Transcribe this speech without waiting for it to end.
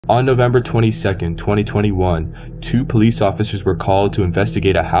On November 22, 2021, 2 police officers were called to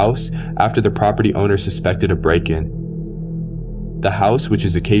investigate a house after the property owner suspected a break-in. The house, which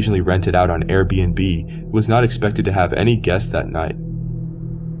is occasionally rented out on Airbnb, was not expected to have any guests that night.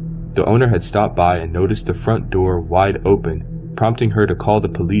 The owner had stopped by and noticed the front door wide open, prompting her to call the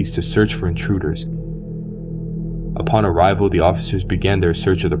police to search for intruders. Upon arrival, the officers began their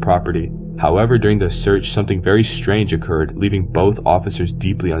search of the property. However, during the search, something very strange occurred, leaving both officers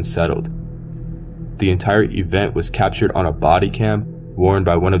deeply unsettled. The entire event was captured on a body cam worn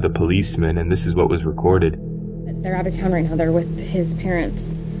by one of the policemen, and this is what was recorded. They're out of town right now. They're with his parents.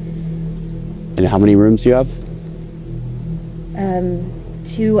 And how many rooms do you have?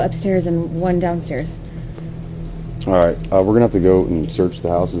 2 upstairs and 1 downstairs. All right, we're gonna have to go and search the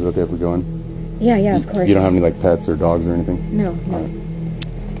house. Is it okay if we go in? Yeah, of course. You don't have any like pets or dogs or anything? No. Right.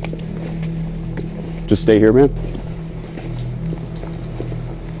 Just stay here, man.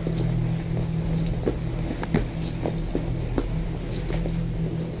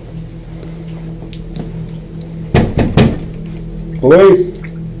 Police,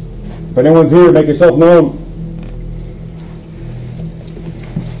 if anyone's here, make yourself known.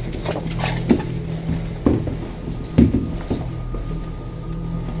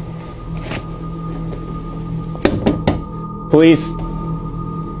 Police.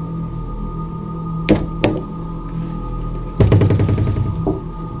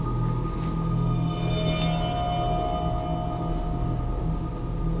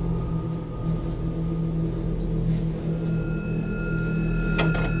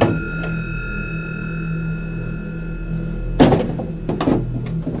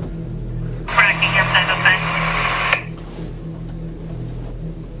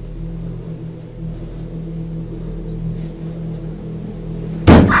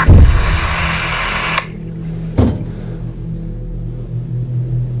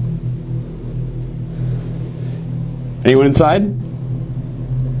 Anyone inside?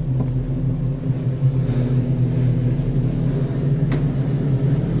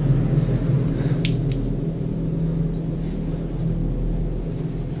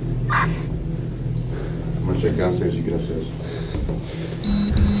 I'm gonna check downstairs, you get upstairs.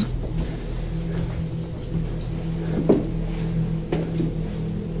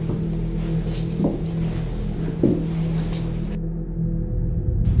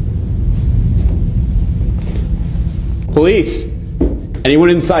 Police! Anyone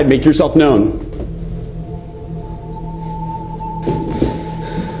inside, make yourself known.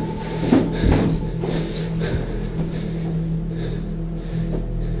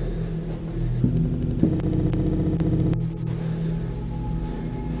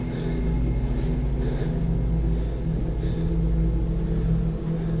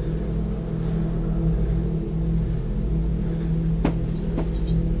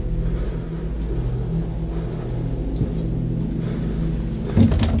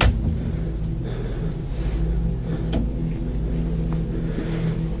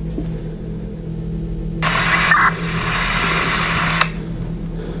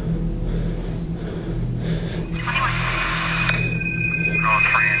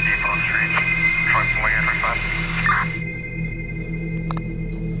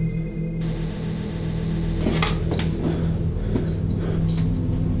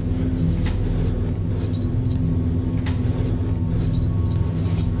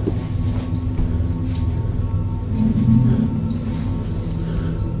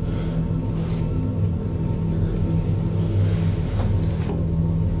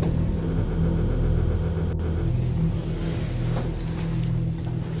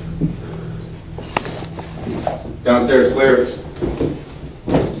 Downstairs clear.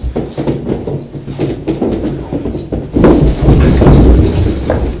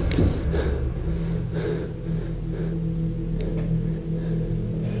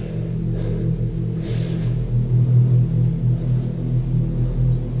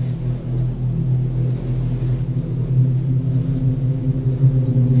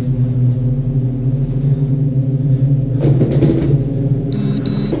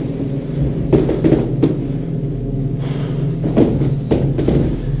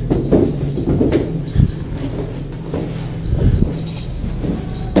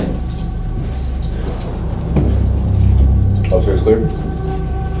 Upstairs clear?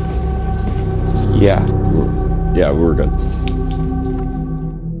 Yeah, we're good.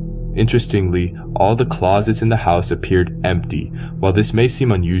 Interestingly, all the closets in the house appeared empty. While this may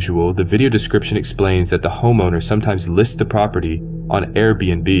seem unusual, the video description explains that the homeowner sometimes lists the property on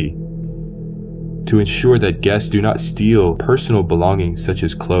Airbnb to ensure that guests do not steal personal belongings such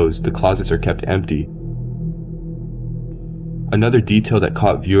as clothes. The closets are kept empty. Another detail that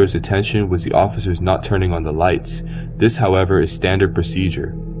caught viewers' attention was the officers not turning on the lights. This, however, is standard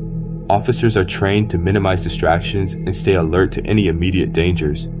procedure. Officers are trained to minimize distractions and stay alert to any immediate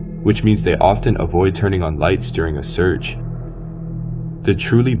dangers, which means they often avoid turning on lights during a search. The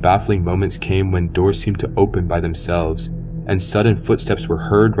truly baffling moments came when doors seemed to open by themselves, and sudden footsteps were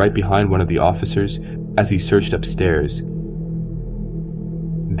heard right behind one of the officers as he searched upstairs.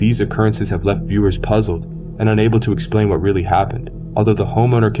 These occurrences have left viewers puzzled and unable to explain what really happened. Although the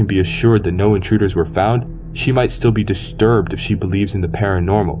homeowner can be assured that no intruders were found, she might still be disturbed if she believes in the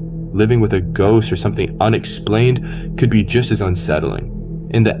paranormal. Living with a ghost or something unexplained could be just as unsettling.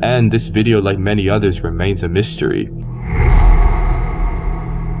 In the end, this video, like many others, remains a mystery.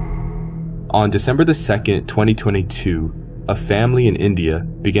 On December 2nd, 2022, a family in India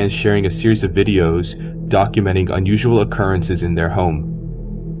began sharing a series of videos documenting unusual occurrences in their home.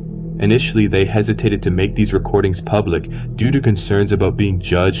 Initially, they hesitated to make these recordings public due to concerns about being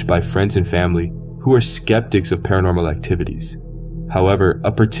judged by friends and family who are skeptics of paranormal activities. However,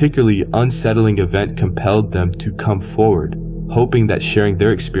 a particularly unsettling event compelled them to come forward, hoping that sharing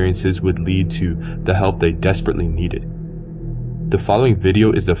their experiences would lead to the help they desperately needed. The following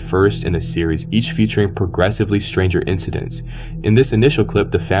video is the first in a series, each featuring progressively stranger incidents. In this initial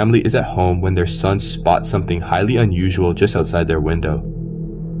clip, the family is at home when their son spots something highly unusual just outside their window.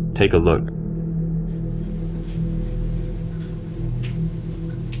 Take a look.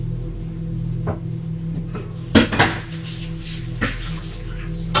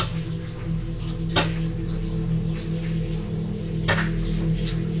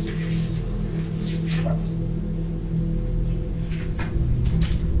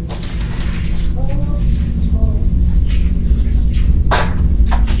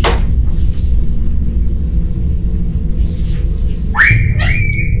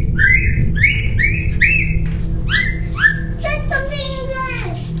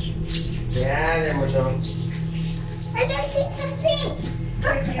 I don't see something.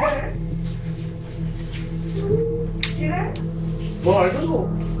 Well, I don't know.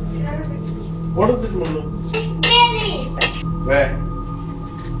 What is it, Mulu? Jerry. Where?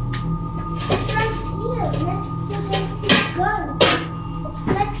 It's right here, next to the gun. It's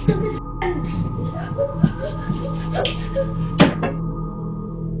next to the gun.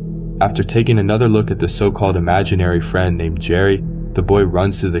 After taking another look at the so-called imaginary friend named Jerry, the boy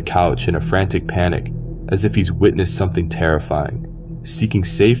runs to the couch in a frantic panic, as if he's witnessed something terrifying. Seeking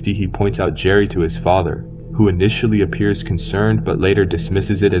safety, he points out Jerry to his father, who initially appears concerned but later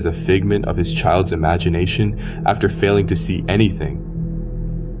dismisses it as a figment of his child's imagination after failing to see anything.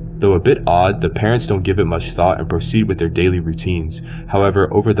 Though a bit odd, the parents don't give it much thought and proceed with their daily routines. However,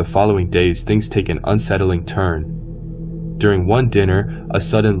 over the following days, things take an unsettling turn. During one dinner, a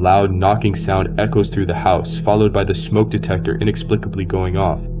sudden loud knocking sound echoes through the house, followed by the smoke detector inexplicably going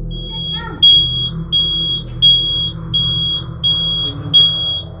off.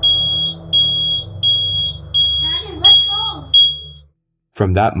 Daddy, what's wrong?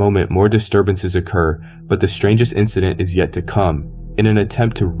 From that moment, more disturbances occur, but the strangest incident is yet to come. In an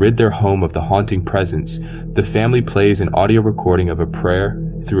attempt to rid their home of the haunting presence, the family plays an audio recording of a prayer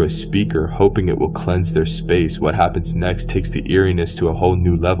through a speaker, hoping it will cleanse their space. What happens next takes the eeriness to a whole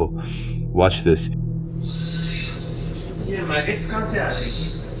new level. Watch this. ये maggots कहाँ से आ रही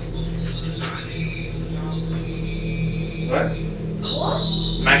हैं? What?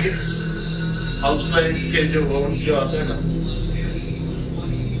 Maggots? Houseflies के जो worms जो आते हैं ना,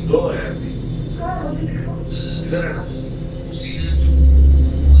 दो हैं अभी. इधर है ना?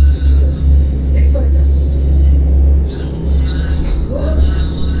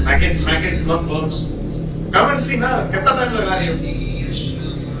 Maggots, not worms. Come and see now. कितना time लगा रही हो?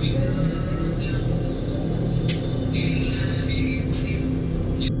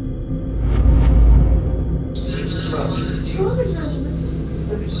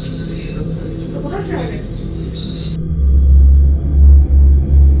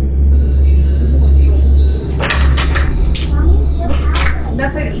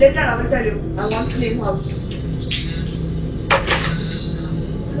 Nothing. Later, I will tell you. I want to clean house.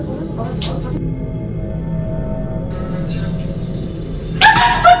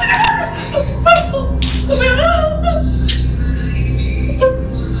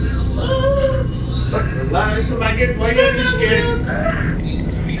 It's a maggot. Why are you scared?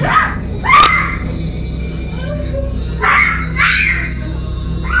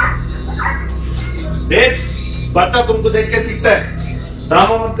 Babes, बच्चा तुमको देख के सीखता है.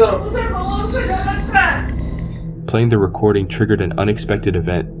 ड्रामा मत करो. Playing the recording triggered an unexpected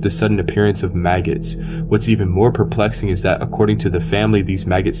event, the sudden appearance of maggots. What's even more perplexing is that, according to the family, these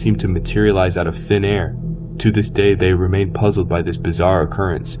maggots seem to materialize out of thin air. To this day, they remain puzzled by this bizarre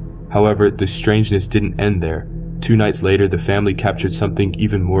occurrence. However, the strangeness didn't end there. 2 nights later, the family captured something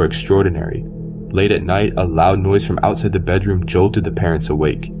even more extraordinary. Late at night, a loud noise from outside the bedroom jolted the parents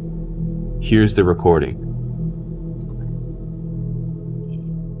awake. Here's the recording.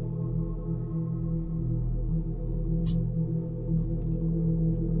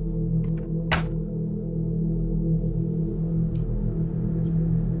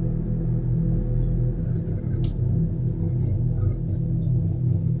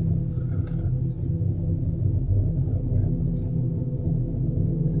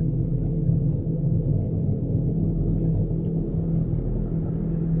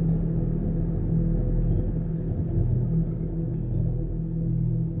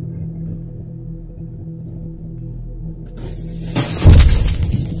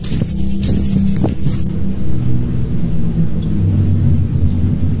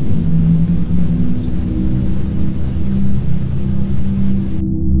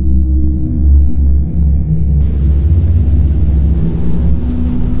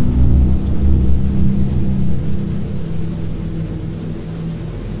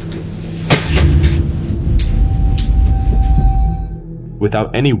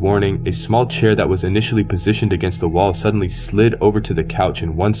 Without any warning, a small chair that was initially positioned against the wall suddenly slid over to the couch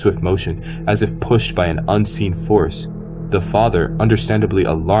in one swift motion, as if pushed by an unseen force. The father, understandably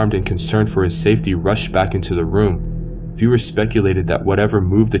alarmed and concerned for his safety, rushed back into the room. Viewers speculated that whatever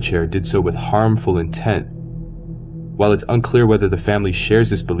moved the chair did so with harmful intent. While it's unclear whether the family shares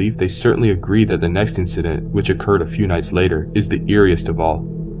this belief, they certainly agree that the next incident, which occurred a few nights later, is the eeriest of all.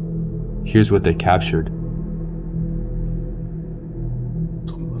 Here's what they captured.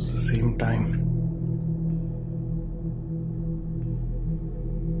 Almost the same time.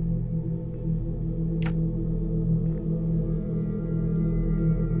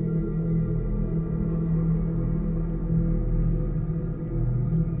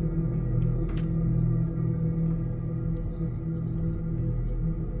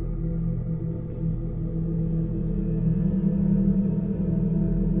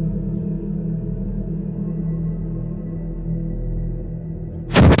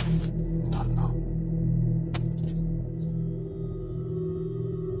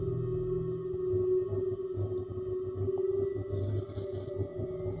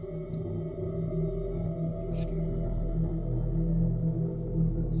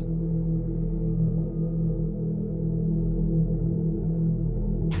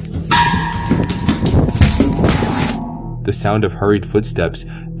 The sound of hurried footsteps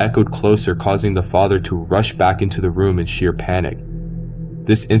echoed closer, causing the father to rush back into the room in sheer panic.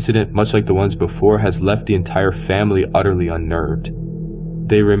 This incident, much like the ones before, has left the entire family utterly unnerved.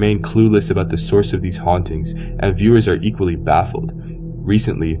 They remain clueless about the source of these hauntings, and viewers are equally baffled.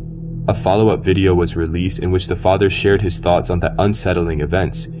 Recently, a follow-up video was released in which the father shared his thoughts on the unsettling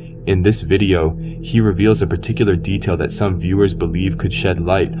events. In this video, he reveals a particular detail that some viewers believe could shed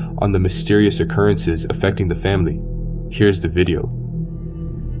light on the mysterious occurrences affecting the family. Here's the video.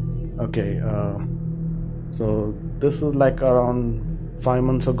 Okay, so this is like around 5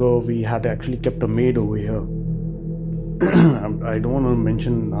 months ago. We had actually kept a maid over here. I don't want to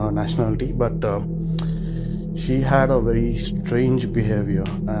mention her nationality, but she had a very strange behavior,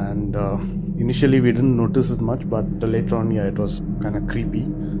 and initially we didn't notice it much, but later on, yeah, it was kind of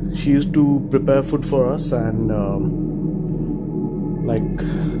creepy. She used to prepare food for us, and like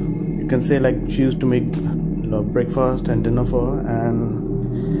you can say, like she used to make breakfast and dinner for her,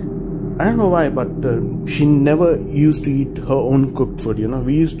 and I don't know why, but she never used to eat her own cooked food. You know,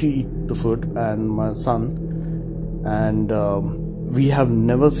 we used to eat the food, and my son, and we have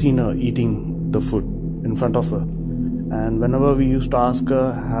never seen her eating the food in front of her. And whenever we used to ask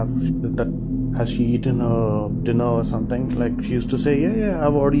her, has she eaten her dinner or something, like she used to say, yeah,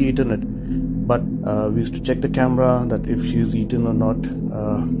 I've already eaten it. But we used to check the camera that if she's eaten or not.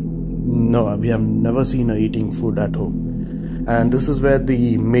 No, we have never seen her eating food at home. And this is where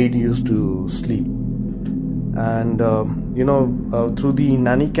the maid used to sleep. And through the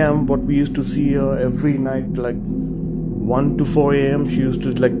nanny cam, what we used to see her every night, like 1 to 4 a.m, she used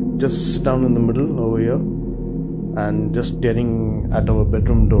to like just sit down in the middle over here and just staring at our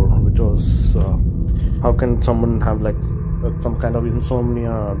bedroom door, which was how can someone have like some kind of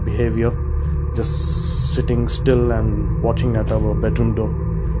insomnia behavior, just sitting still and watching at our bedroom door.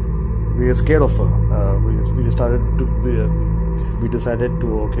 We were scared of her. We decided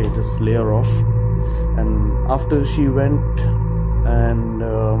to just lay her off. And after she went, and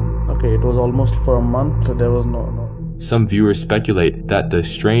it was almost for a month, there was no. Some viewers speculate that the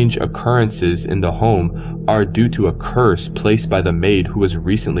strange occurrences in the home are due to a curse placed by the maid who was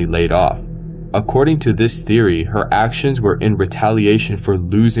recently laid off. According to this theory, her actions were in retaliation for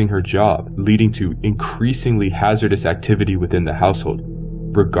losing her job, leading to increasingly hazardous activity within the household.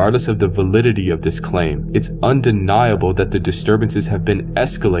 Regardless of the validity of this claim, it's undeniable that the disturbances have been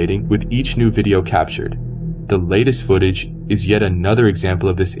escalating with each new video captured. The latest footage is yet another example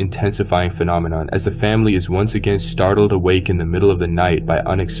of this intensifying phenomenon as the family is once again startled awake in the middle of the night by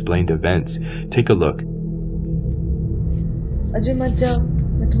unexplained events. Take a look. Ajay मत जाओ,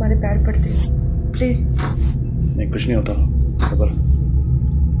 मैं तुम्हारे पैर पड़ती हूँ, please. नहीं, कुछ नहीं होता, खबर।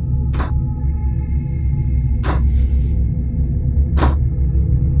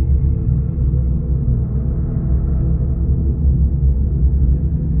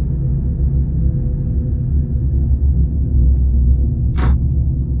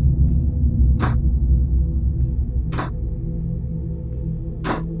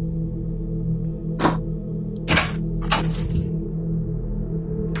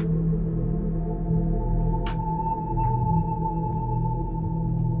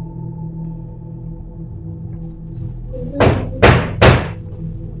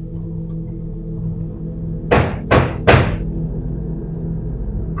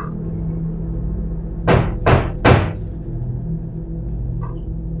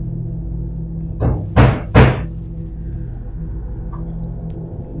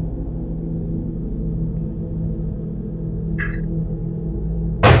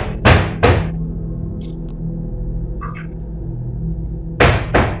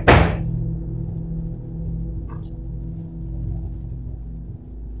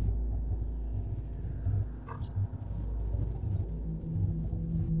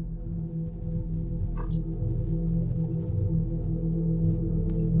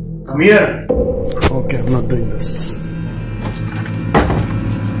 Come here. Okay, I'm not doing this.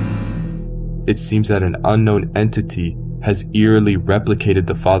 It seems that an unknown entity has eerily replicated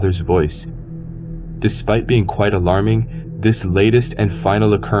the father's voice. Despite being quite alarming, this latest and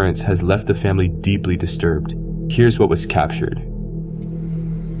final occurrence has left the family deeply disturbed. Here's what was captured.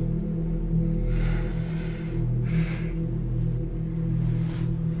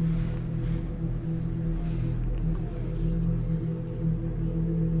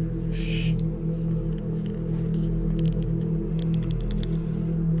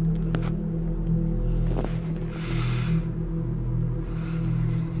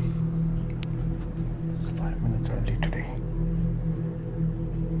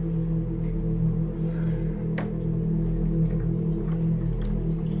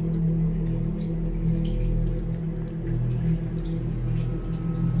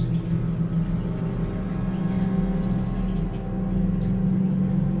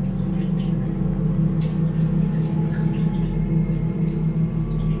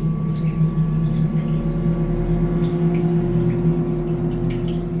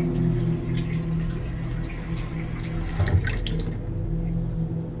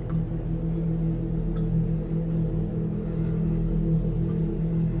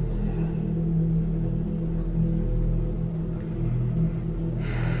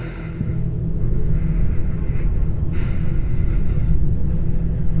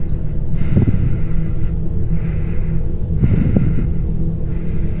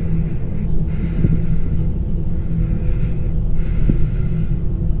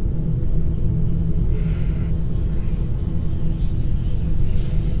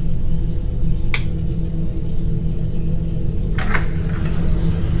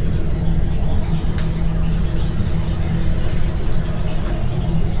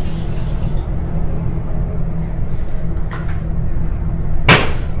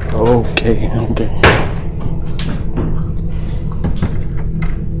 Okay.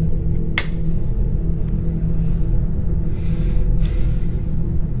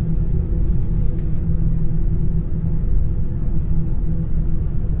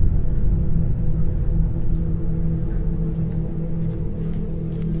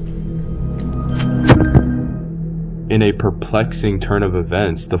 In a perplexing turn of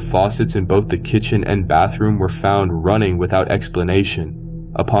events, the faucets in both the kitchen and bathroom were found running without explanation.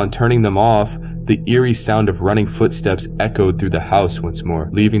 Upon turning them off, the eerie sound of running footsteps echoed through the house once more,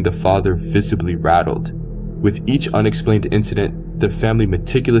 leaving the father visibly rattled. With each unexplained incident, the family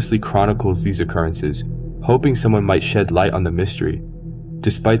meticulously chronicles these occurrences, hoping someone might shed light on the mystery.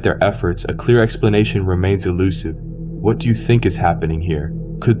 Despite their efforts, a clear explanation remains elusive. What do you think is happening here?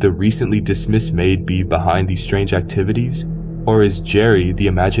 Could the recently dismissed maid be behind these strange activities? Or is Jerry, the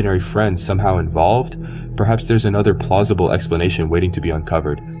imaginary friend, somehow involved? Perhaps there's another plausible explanation waiting to be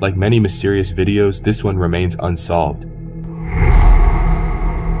uncovered. Like many mysterious videos, this one remains unsolved.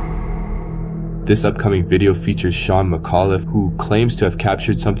 This upcoming video features Sean McAuliffe, who claims to have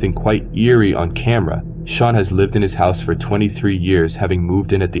captured something quite eerie on camera. Sean has lived in his house for 23 years, having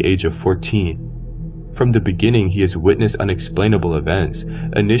moved in at the age of 14. From the beginning, he has witnessed unexplainable events.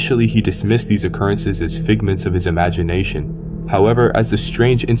 Initially, he dismissed these occurrences as figments of his imagination. However, as the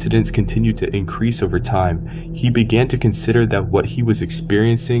strange incidents continued to increase over time, he began to consider that what he was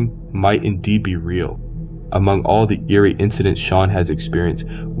experiencing might indeed be real. Among all the eerie incidents Sean has experienced,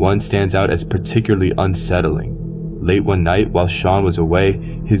 one stands out as particularly unsettling. Late one night, while Sean was away,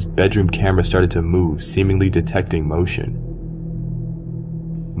 his bedroom camera started to move, seemingly detecting motion.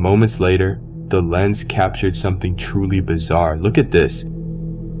 Moments later, the lens captured something truly bizarre. Look at this.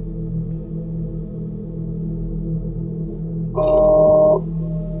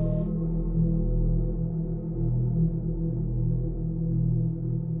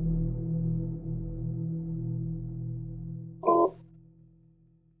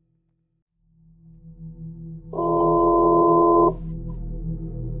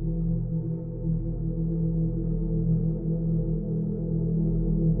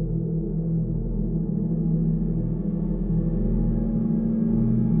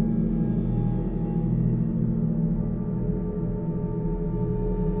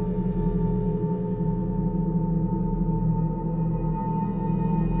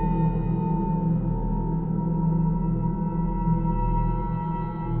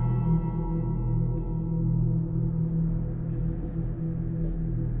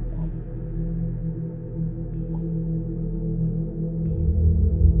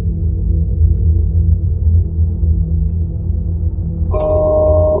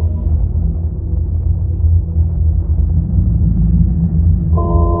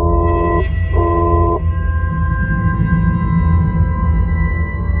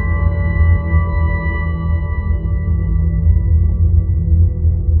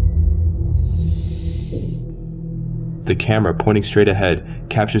 The camera, pointing straight ahead,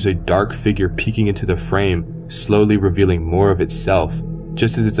 captures a dark figure peeking into the frame, slowly revealing more of itself.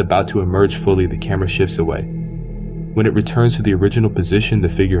 Just as it's about to emerge fully, the camera shifts away. When it returns to the original position, the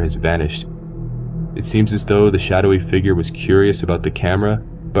figure has vanished. It seems as though the shadowy figure was curious about the camera,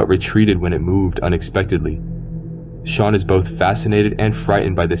 but retreated when it moved unexpectedly. Sean is both fascinated and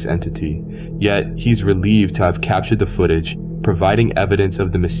frightened by this entity, yet he's relieved to have captured the footage, providing evidence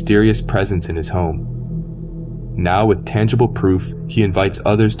of the mysterious presence in his home. Now, with tangible proof, he invites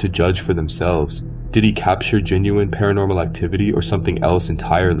others to judge for themselves. Did he capture genuine paranormal activity or something else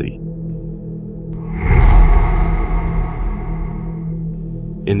entirely?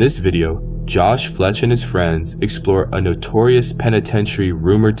 In this video, Josh Fletch and his friends explore a notorious penitentiary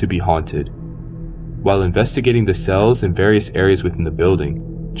rumored to be haunted. While investigating the cells and various areas within the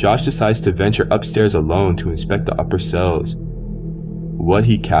building, Josh decides to venture upstairs alone to inspect the upper cells. What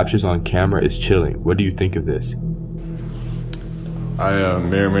he captures on camera is chilling. What do you think of this? I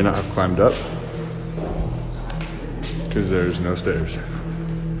may or may not have climbed up because there's no stairs.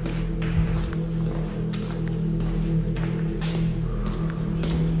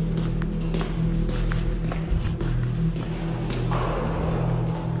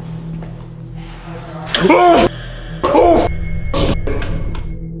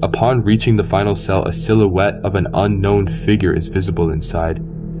 Upon reaching the final cell, a silhouette of an unknown figure is visible inside.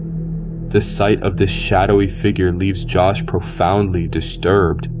 The sight of this shadowy figure leaves Josh profoundly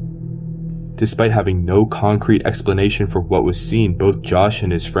disturbed. Despite having no concrete explanation for what was seen, both Josh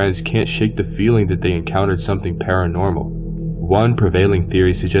and his friends can't shake the feeling that they encountered something paranormal. One prevailing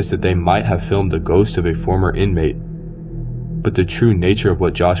theory suggests that they might have filmed the ghost of a former inmate, but the true nature of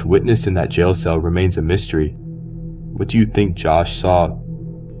what Josh witnessed in that jail cell remains a mystery. What do you think Josh saw?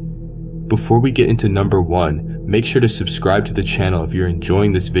 Before we get into number 1, make sure to subscribe to the channel if you're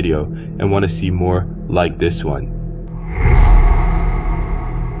enjoying this video and want to see more like this one.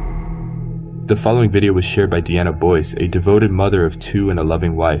 The following video was shared by Deanna Boyce, a devoted mother of 2 and a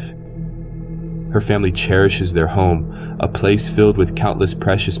loving wife. Her family cherishes their home, a place filled with countless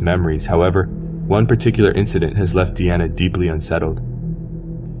precious memories. However, one particular incident has left Deanna deeply unsettled.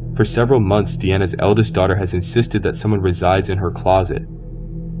 For several months, Deanna's eldest daughter has insisted that someone resides in her closet.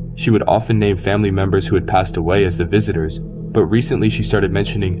 She would often name family members who had passed away as the visitors, but recently she started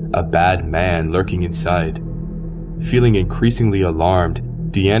mentioning a bad man lurking inside. Feeling increasingly alarmed,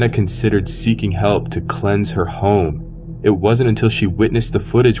 Deanna considered seeking help to cleanse her home. It wasn't until she witnessed the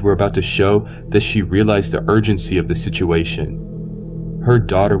footage we're about to show that she realized the urgency of the situation. Her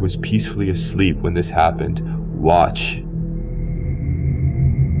daughter was peacefully asleep when this happened. Watch.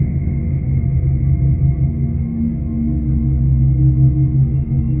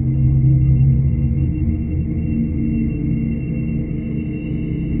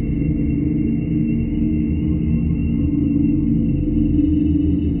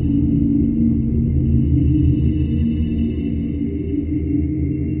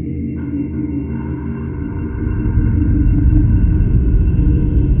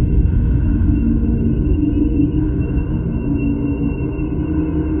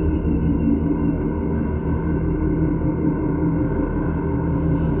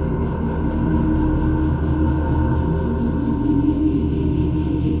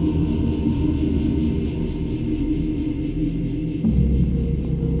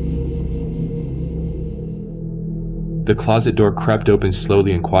 The closet door crept open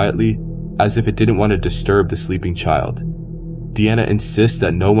slowly and quietly, as if it didn't want to disturb the sleeping child. Deanna insists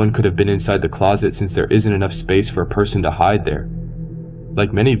that no one could have been inside the closet since there isn't enough space for a person to hide there.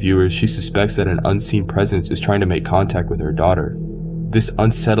 Like many viewers, she suspects that an unseen presence is trying to make contact with her daughter. This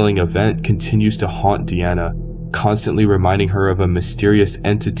unsettling event continues to haunt Deanna, constantly reminding her of a mysterious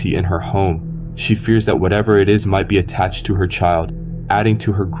entity in her home. She fears that whatever it is might be attached to her child, adding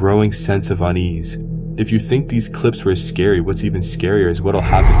to her growing sense of unease. If you think these clips were scary, what's even scarier is what'll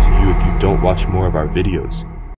happen to you if you don't watch more of our videos.